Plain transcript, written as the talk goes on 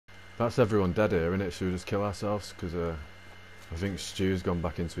That's everyone dead here, innit? Should we just kill ourselves? Because I think Stu's gone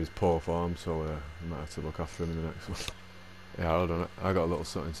back into his poor form, so we might have to look after him in the next one. Yeah, hold on. I got a little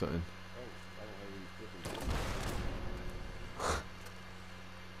something.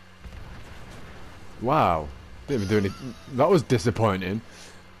 Wow. Didn't even do any... That was disappointing.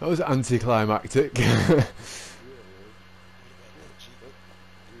 That was anticlimactic.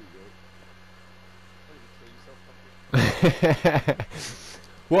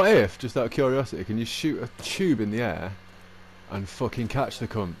 What if, just out of curiosity, can you shoot a tube in the air and fucking catch the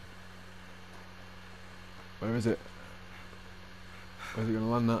cunt? Where is it? Where's it gonna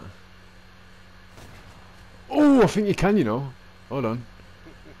land that? Oh, I think you can, you know. Hold on.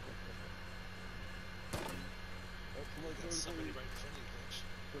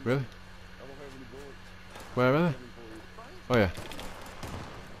 Really? Where are they? Oh yeah.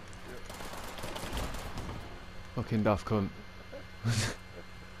 Fucking daft cunt.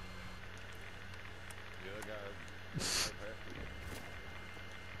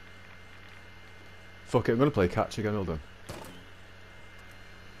 Fuck it, I'm gonna play catch again, hold on.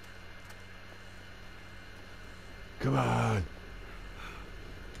 Come on!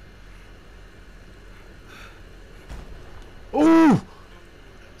 Oh!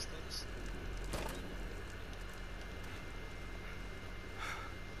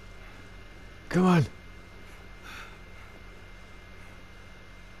 Come on!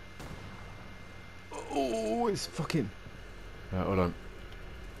 Oh, it's fucking... Right, hold on.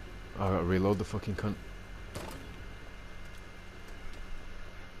 I gotta reload the fucking cunt.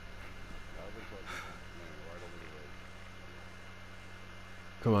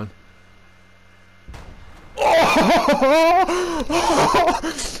 Come on.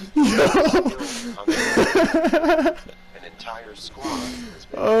 An entire squad has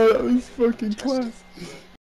been Oh, that was fucking class.